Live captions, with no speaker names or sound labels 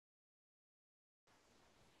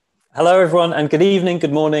Hello, everyone, and good evening,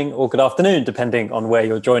 good morning, or good afternoon, depending on where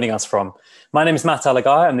you're joining us from. My name is Matt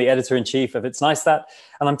Alagai. I'm the editor-in-chief of It's Nice That,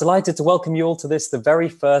 and I'm delighted to welcome you all to the very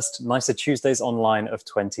first Nicer Tuesdays Online of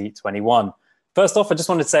 2021. First off, I just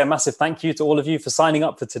wanted to say a massive thank you to all of you for signing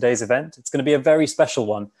up for today's event. It's going to be a very special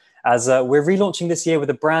one, as we're relaunching this year with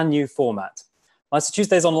a brand new format. Nicer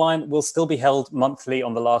Tuesdays Online will still be held monthly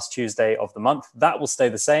on the last Tuesday of the month. That will stay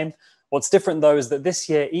the same. What's different, though, is that this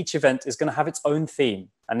year, each event is going to have its own theme.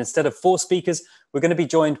 And instead of 4 speakers, we're going to be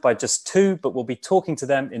joined by just 2, but we'll be talking to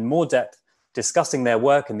them in more depth, discussing their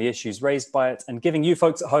work and the issues raised by it, and giving you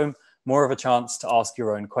folks at home more of a chance to ask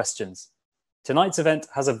your own questions. Tonight's event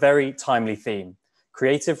has a very timely theme: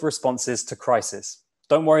 creative responses to crisis.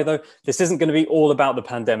 Don't worry, though, this isn't going to be all about the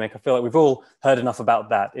pandemic. I feel like we've all heard enough about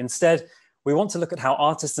that. Instead, we want to look at how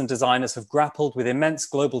artists and designers have grappled with immense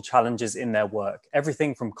global challenges in their work,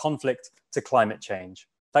 everything from conflict to climate change.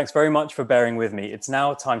 Thanks very much for bearing with me. It's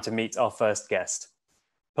now time to meet our first guest.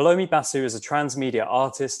 Poulomi Basu is a transmedia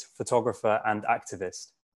artist, photographer, and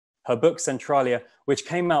activist. Her book, Centralia, which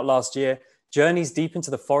came out last year, journeys deep into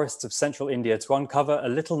the forests of central India to uncover a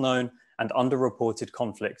little-known and underreported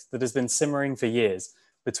conflict that has been simmering for years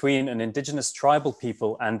between an indigenous tribal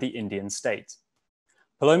people and the Indian state.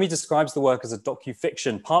 Poulomi describes the work as a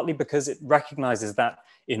docu-fiction, partly because it recognizes that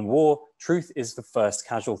in war, truth is the first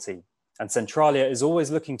casualty. And Centralia is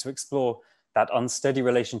always looking to explore that unsteady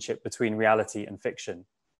relationship between reality and fiction.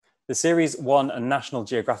 The series won a National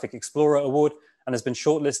Geographic Explorer Award and has been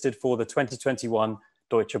shortlisted for the 2021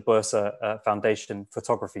 Deutsche Börse Foundation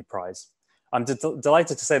Photography Prize. I'm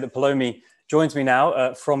delighted to say that Poulomi joins me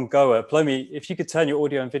now from Goa. Poulomi, if you could turn your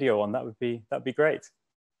audio and video on, that'd be great.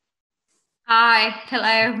 Hi,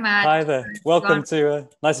 hello, Matt. Hi there. Welcome to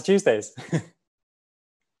Nicer Tuesdays.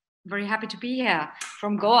 Very happy to be here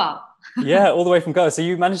from Goa. Yeah, all the way from Goa. So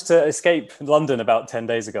you managed to escape London about 10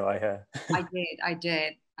 days ago, I hear. I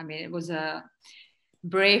did. I mean, it was a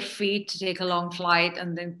brave feat to take a long flight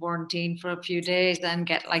and then quarantine for a few days and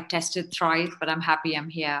get tested thrice, but I'm happy I'm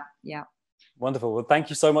here. Yeah. Wonderful. Well, thank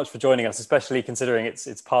you so much for joining us, especially considering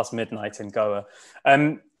it's past midnight in Goa.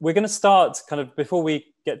 We're going to start before we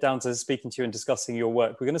get down to speaking to you and discussing your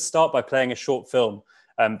work. We're going to start by playing a short film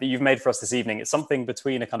that you've made for us this evening. It's something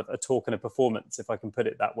between a talk and a performance, if I can put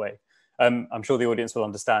it that way. I'm sure the audience will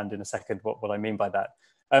understand in a second what I mean by that.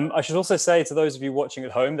 I should also say to those of you watching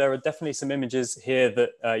at home, there are definitely some images here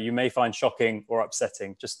that you may find shocking or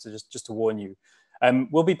upsetting, just to warn you.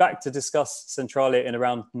 We'll be back to discuss Centralia in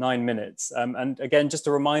around 9 minutes. And again, just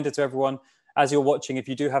a reminder to everyone, as you're watching, if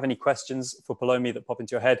you do have any questions for Poulomi that pop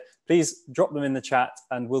into your head, please drop them in the chat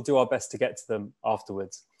and we'll do our best to get to them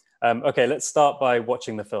afterwards. Okay, let's start by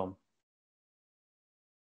watching the film.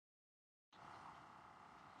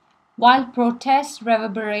 While protest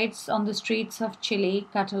reverberates on the streets of Chile,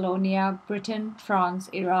 Catalonia, Britain, France,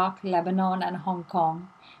 Iraq, Lebanon, and Hong Kong,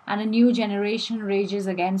 and a new generation rages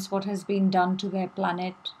against what has been done to their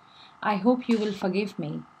planet, I hope you will forgive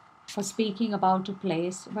me for speaking about a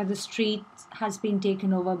place where the street has been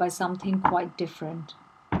taken over by something quite different.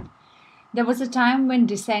 There was a time when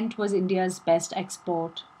dissent was India's best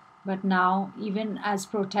export, but now, even as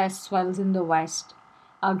protest swells in the West,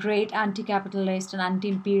 our great anti-capitalist and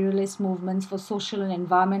anti-imperialist movements for social and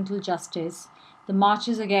environmental justice, the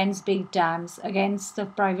marches against big dams, against the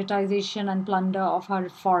privatization and plunder of our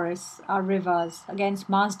forests, our rivers, against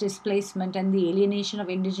mass displacement and the alienation of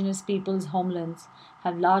indigenous peoples' homelands,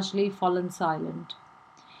 have largely fallen silent.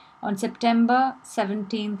 On September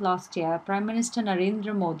 17th last year, Prime Minister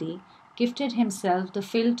Narendra Modi gifted himself the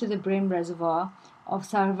fill-to-the-brim reservoir of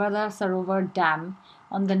Sarvada Sarovar Dam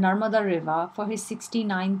on the Narmada River for his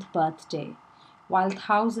 69th birthday, while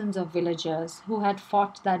thousands of villagers who had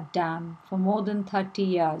fought that dam for more than 30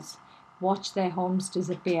 years watched their homes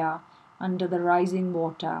disappear under the rising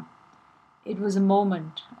water. It was a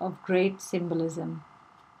moment of great symbolism.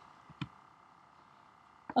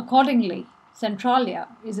 Accordingly, Centralia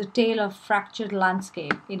is a tale of fractured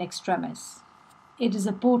landscape in extremis. It is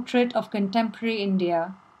a portrait of contemporary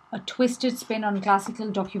India, a twisted spin on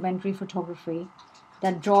classical documentary photography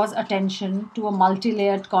that draws attention to a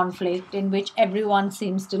multi-layered conflict in which everyone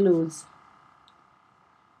seems to lose.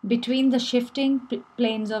 Between the shifting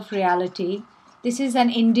planes of reality, this is an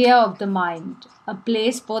India of the mind, a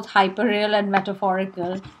place both hyperreal and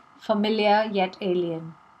metaphorical, familiar yet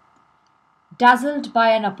alien. Dazzled by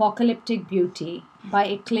an apocalyptic beauty, by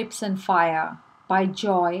eclipse and fire, by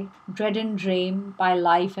joy, dread and dream, by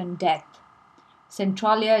life and death,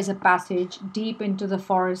 Centralia is a passage deep into the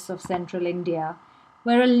forests of central India,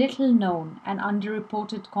 where a little-known and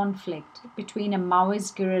underreported conflict between a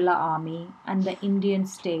Maoist guerrilla army and the Indian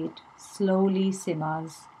state slowly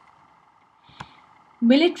simmers.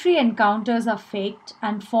 Military encounters are faked,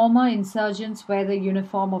 and former insurgents wear the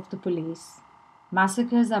uniform of the police.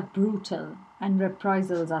 Massacres are brutal, and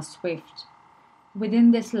reprisals are swift. Within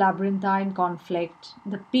this labyrinthine conflict,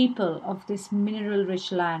 the people of this mineral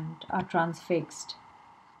rich land are transfixed.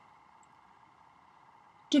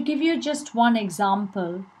 To give you just one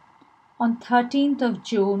example, on 13th of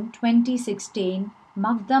June 2016,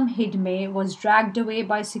 Magdam Hidme was dragged away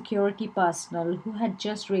by security personnel who had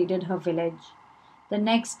just raided her village. The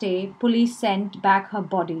next day, police sent back her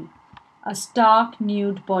body, a stark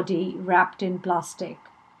nude body wrapped in plastic.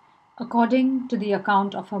 According to the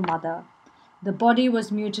account of her mother, the body was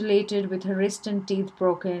mutilated with her wrist and teeth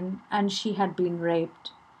broken, and she had been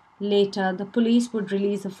raped. Later, the police would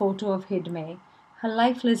release a photo of Hidme, her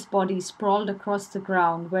lifeless body sprawled across the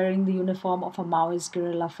ground wearing the uniform of a Maoist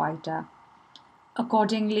guerrilla fighter.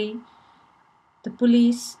 Accordingly, the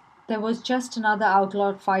police, there was just another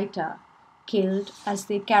outlawed fighter killed as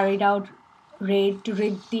they carried out raid to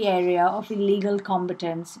rid the area of illegal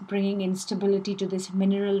combatants, bringing instability to this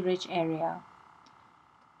mineral-rich area.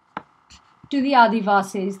 To the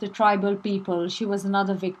Adivasis, the tribal people, she was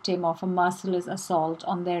another victim of a merciless assault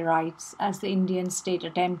on their rights as the Indian state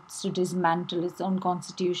attempts to dismantle its own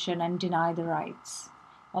constitution and deny the rights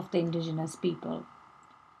of the indigenous people.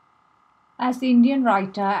 As the Indian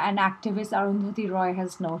writer and activist Arundhati Roy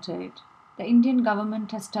has noted, the Indian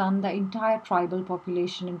government has turned the entire tribal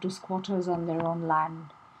population into squatters on their own land.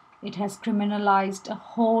 It has criminalized a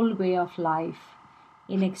whole way of life.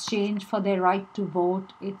 In exchange for their right to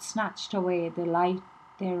vote, it snatched away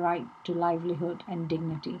their right to livelihood and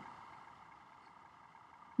dignity.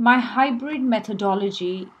 My hybrid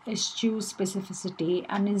methodology eschews specificity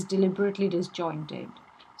and is deliberately disjointed,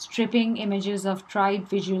 stripping images of tried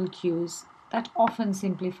visual cues that often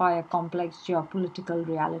simplify a complex geopolitical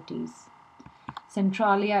realities.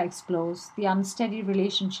 Centralia explores the unsteady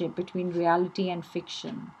relationship between reality and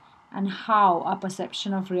fiction, and how our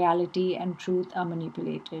perception of reality and truth are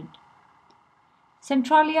manipulated.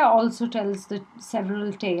 Centralia also tells the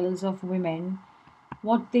several tales of women,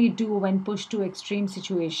 what they do when pushed to extreme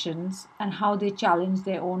situations, and how they challenge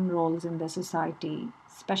their own roles in their society,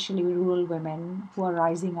 especially rural women who are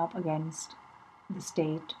rising up against the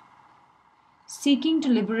state. Seeking to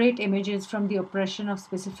liberate images from the oppression of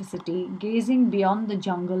specificity, gazing beyond the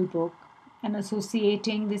Jungle Book, and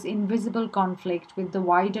associating this invisible conflict with the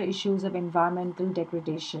wider issues of environmental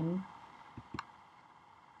degradation,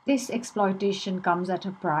 this exploitation comes at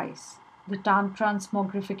a price, the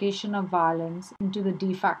transmogrification of violence into the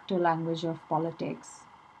de facto language of politics.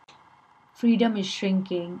 Freedom is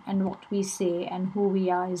shrinking, and what we say and who we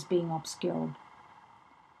are is being obscured.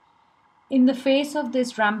 In the face of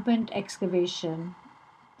this rampant excavation,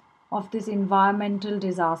 of this environmental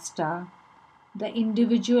disaster, the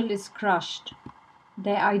individual is crushed,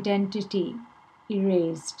 their identity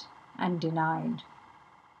erased and denied.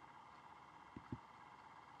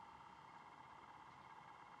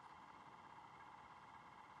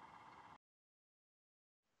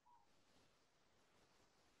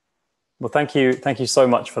 Well, thank you so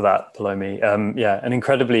much for that, Poulomi. Yeah, an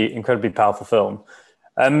incredibly powerful film.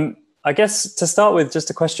 I guess to start with, just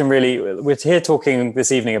a question really, we're here talking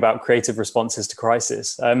this evening about creative responses to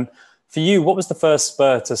crisis. For you, what was the first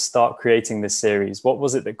spur to start creating this series? What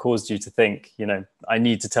was it that caused you to think, I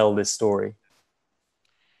need to tell this story?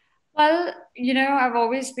 Well, I've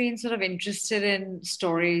always been sort of interested in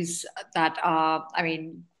stories that are, I've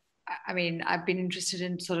been interested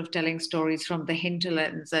in sort of telling stories from the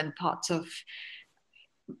hinterlands and parts of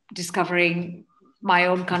discovering my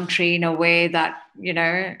own country in a way that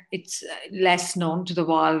it's less known to the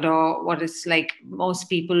world, or what it's like most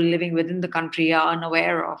people living within the country are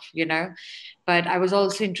unaware of. But I was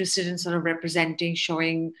also interested in sort of representing,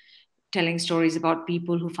 telling stories about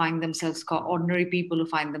people who find themselves ordinary people who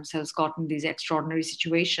find themselves caught in these extraordinary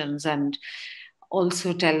situations, and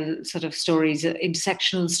also tell sort of stories,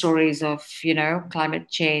 intersectional stories of, climate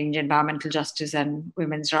change, environmental justice, and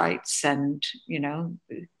women's rights. And,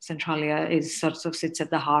 Centralia sort of sits at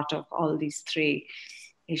the heart of all these three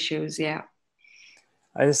issues. Yeah.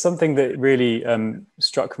 It's something that really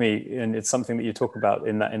struck me, and it's something that you talk about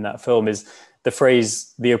in that film, is the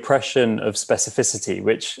phrase "the oppression of specificity,"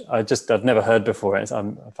 which I've never heard before.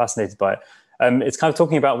 I'm fascinated by it. It's kind of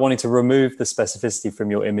talking about wanting to remove the specificity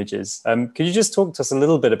from your images. Could you just talk to us a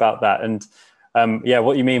little bit about that, and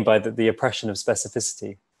what you mean by the oppression of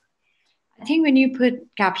specificity? I think when you put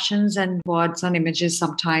captions and words on images,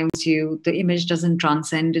 sometimes the image doesn't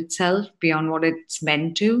transcend itself beyond what it's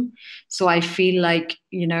meant to. So I feel like,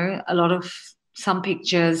 a lot of some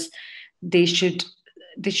pictures, they should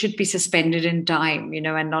be suspended in time,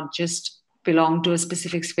 and not just belong to a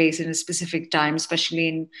specific space in a specific time, especially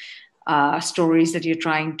in stories that you're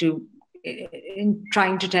trying to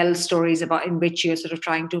tell stories about, in which you're sort of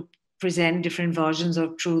trying to present different versions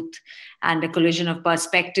of truth and a collision of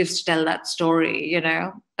perspectives to tell that story.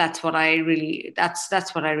 That's what I really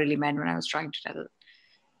meant when I was trying to tell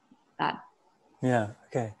that. Yeah.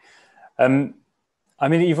 Okay. I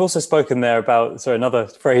mean, you've also spoken there about, another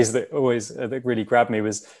phrase that that really grabbed me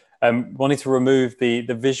was wanting to remove the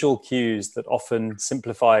visual cues that often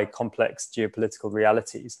simplify complex geopolitical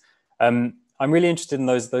realities. I'm really interested in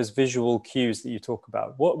those visual cues that you talk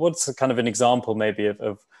about. What's a kind of an example maybe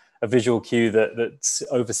of a visual cue that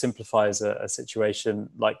oversimplifies a situation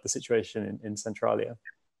like the situation in Centralia?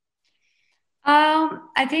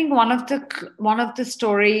 I think one of the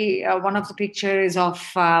pictures of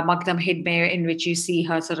Makdam Hidme, in which you see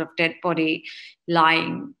her sort of dead body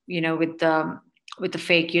lying, with the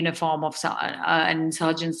fake uniform of an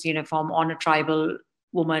insurgent's uniform on a tribal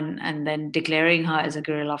woman, and then declaring her as a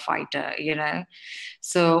guerrilla fighter.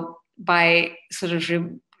 So by sort of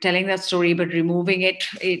telling that story, but removing it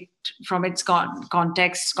from its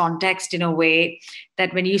context in a way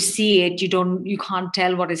that when you see it, you can't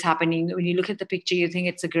tell what is happening. When you look at the picture, you think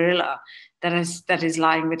it's a guerrilla that is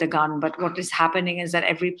lying with a gun. But what is happening is that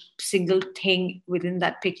every single thing within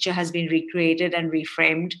that picture has been recreated and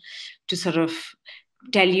reframed to sort of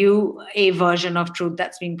tell you a version of truth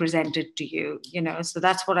that's being presented to you. So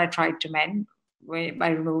that's what I tried to mean by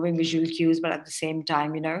removing visual cues, but at the same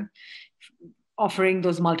time, offering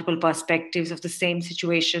those multiple perspectives of the same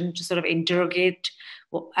situation to sort of interrogate.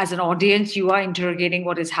 As an audience, you are interrogating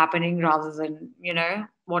what is happening rather than,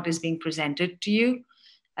 what is being presented to you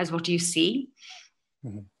as what you see.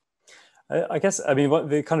 Mm-hmm. I guess,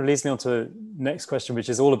 what it kind of leads me on to the next question, which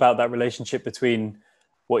is all about that relationship between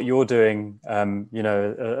what you're doing,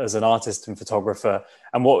 as an artist and photographer,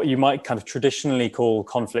 and what you might kind of traditionally call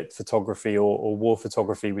conflict photography or war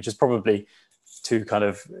photography, which is probably too kind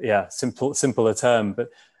of simpler term. But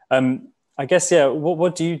I guess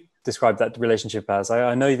what do you describe that relationship as?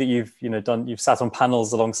 I know that you've sat on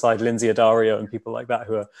panels alongside Lindsay Addario and people like that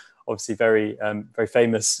who are obviously very very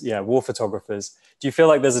famous war photographers. Do you feel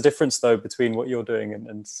like there's a difference though between what you're doing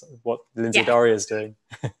and what Lindsay Addario is doing?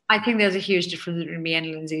 I think there's a huge difference between me and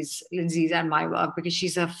Lindsay's and my work, because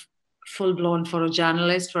she's a full-blown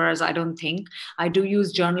photojournalist, whereas I don't think. I do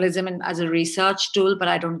use journalism as a research tool, but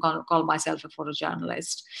I don't call myself a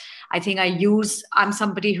photojournalist. I think I'm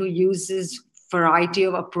somebody who uses variety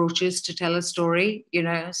of approaches to tell a story,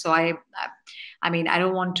 so I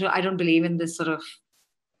don't believe in this sort of,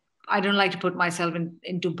 I don't like to put myself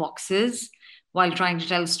into boxes while trying to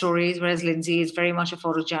tell stories, whereas Lindsay is very much a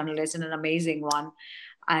photojournalist and an amazing one.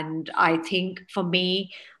 And I think for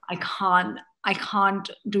me, I can't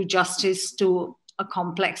do justice to a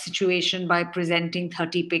complex situation by presenting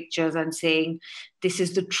 30 pictures and saying, this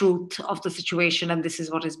is the truth of the situation and this is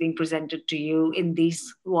what is being presented to you in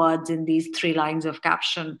these words, in these 3 lines of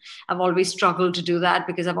caption. I've always struggled to do that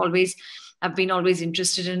because I've been always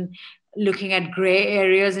interested in looking at gray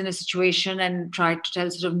areas in a situation and try to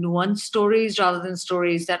tell sort of nuanced stories rather than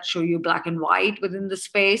stories that show you black and white within the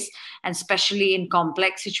space. And especially in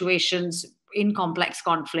complex situations, in complex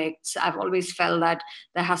conflicts, I've always felt that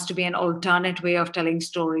there has to be an alternate way of telling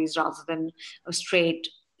stories rather than a straight,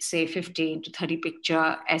 say, 15 to 30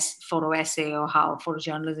 picture photo essay, or how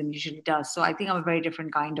photojournalism usually does. So I think I'm a very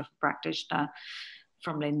different kind of practitioner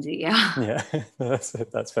from Lindsay. Yeah,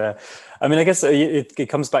 that's fair. I guess it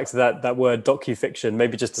comes back to that word docufiction,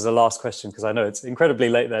 maybe just as a last question, because I know it's incredibly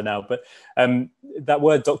late there now, but that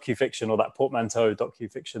word docufiction, or that portmanteau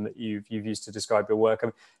docufiction that you've used to describe your work,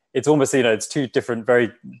 it's almost, it's 2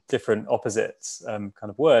 very different opposites kind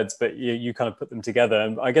of words, but you kind of put them together.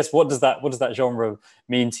 And I guess what does that genre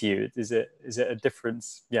mean to you? Is it a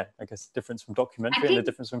difference? Yeah, I guess difference from documentary and a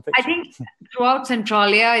difference from fiction. I think throughout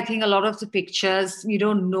Centralia, I think a lot of the pictures, you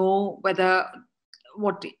don't know whether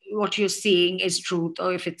what you're seeing is truth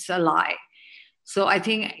or if it's a lie. So I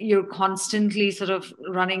think you're constantly sort of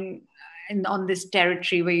running on this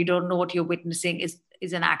territory where you don't know what you're witnessing is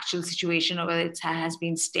an actual situation or whether it has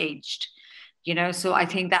been staged. So I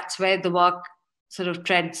think that's where the work sort of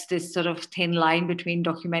treads this sort of thin line between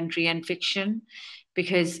documentary and fiction,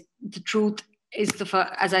 because the truth is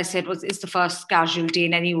as I said, is the first casualty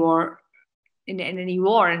in any war. In any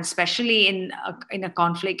war, and especially in a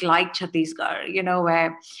conflict like Chhattisgarh,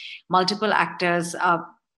 where multiple actors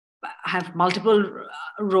have multiple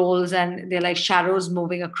roles and they're like shadows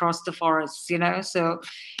moving across the forests. So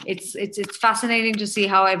it's fascinating to see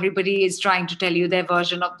how everybody is trying to tell you their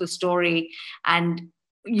version of the story, and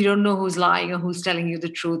you don't know who's lying or who's telling you the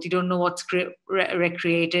truth. You don't know what's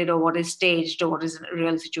recreated or what is staged or what is a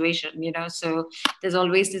real situation, so there's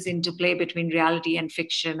always this interplay between reality and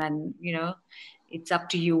fiction, and it's up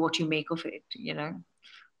to you what you make of it.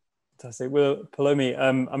 Fantastic. Well, Poulomi,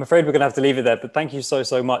 I'm afraid we're going to have to leave it there, but thank you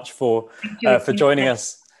so much for joining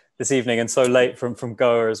us this evening, and so late from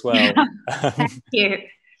Goa as well. Thank you.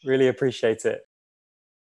 Really appreciate it.